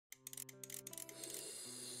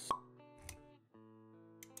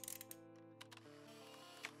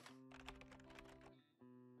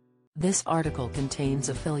This article contains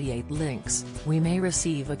affiliate links. We may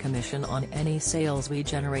receive a commission on any sales we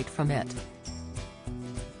generate from it.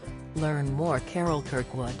 Learn more. Carol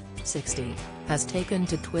Kirkwood, 60, has taken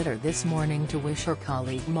to Twitter this morning to wish her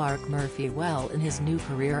colleague Mark Murphy well in his new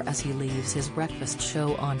career as he leaves his breakfast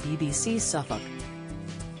show on BBC Suffolk.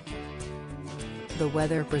 The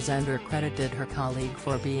weather presenter credited her colleague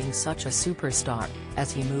for being such a superstar,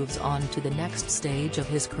 as he moves on to the next stage of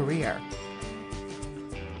his career.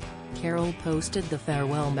 Carol posted the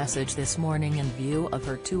farewell message this morning in view of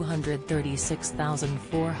her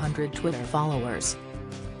 236,400 Twitter followers.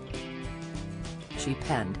 She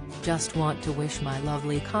penned, "Just want to wish my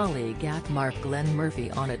lovely colleague at Mark Glenn Murphy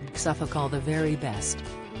on at Suffolk all the very best.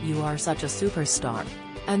 You are such a superstar.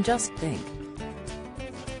 And just think.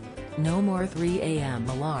 No more 3 a.m.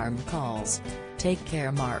 alarm calls. Take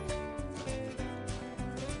care, Mark."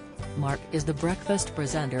 Mark is the breakfast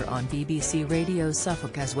presenter on BBC Radio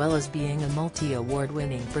Suffolk as well as being a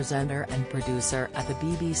multi-award-winning presenter and producer at the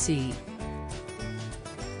BBC.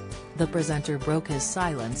 The presenter broke his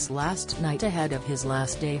silence last night ahead of his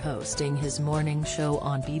last day hosting his morning show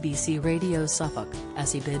on BBC Radio Suffolk,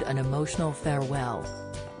 as he bid an emotional farewell.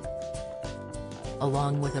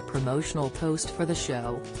 Along with a promotional post for the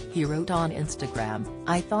show, he wrote on Instagram,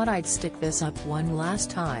 "I thought I'd stick this up one last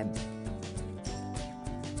time.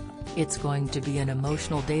 It's going to be an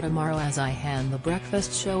emotional day tomorrow as I hand the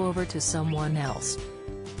breakfast show over to someone else.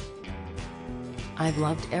 I've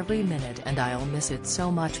loved every minute and I'll miss it so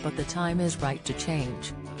much, but the time is right to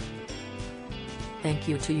change. Thank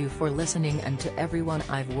you to you for listening and to everyone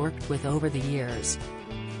I've worked with over the years.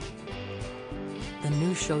 The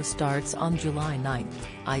new show starts on July 9th,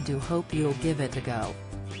 I do hope you'll give it a go."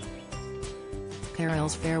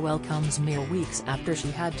 Carol's farewell comes mere weeks after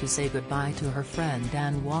she had to say goodbye to her friend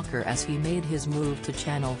Dan Walker as he made his move to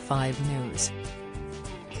Channel 5 News.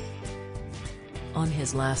 On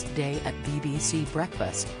his last day at BBC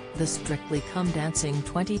Breakfast, the Strictly Come Dancing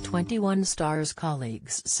 2021 star's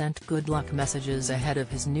colleagues sent good luck messages ahead of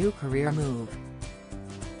his new career move.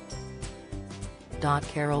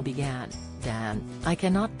 Carol began, "Dan, I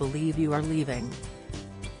cannot believe you are leaving.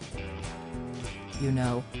 You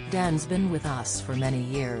know, Dan's been with us for many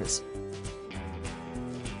years.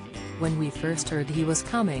 When we first heard he was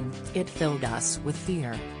coming, it filled us with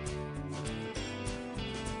fear.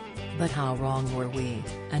 But how wrong were we,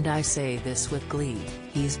 and I say this with glee,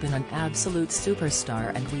 he's been an absolute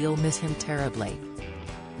superstar and we'll miss him terribly."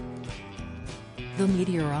 The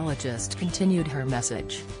meteorologist continued her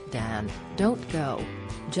message, "Dan, don't go.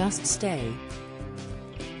 Just stay.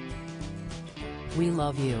 We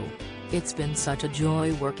love you. It's been such a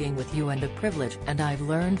joy working with you and a privilege, and I've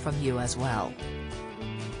learned from you as well.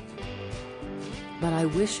 But I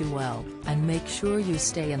wish you well, and make sure you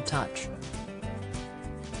stay in touch.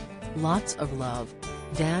 Lots of love."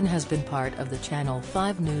 Dan has been part of the Channel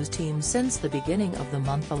 5 News team since the beginning of the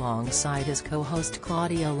month alongside his co-host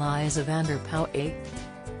Claudia Liza van der Pauw.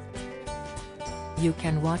 You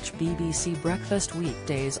can watch BBC Breakfast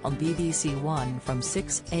weekdays on BBC One from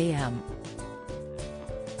 6 a.m.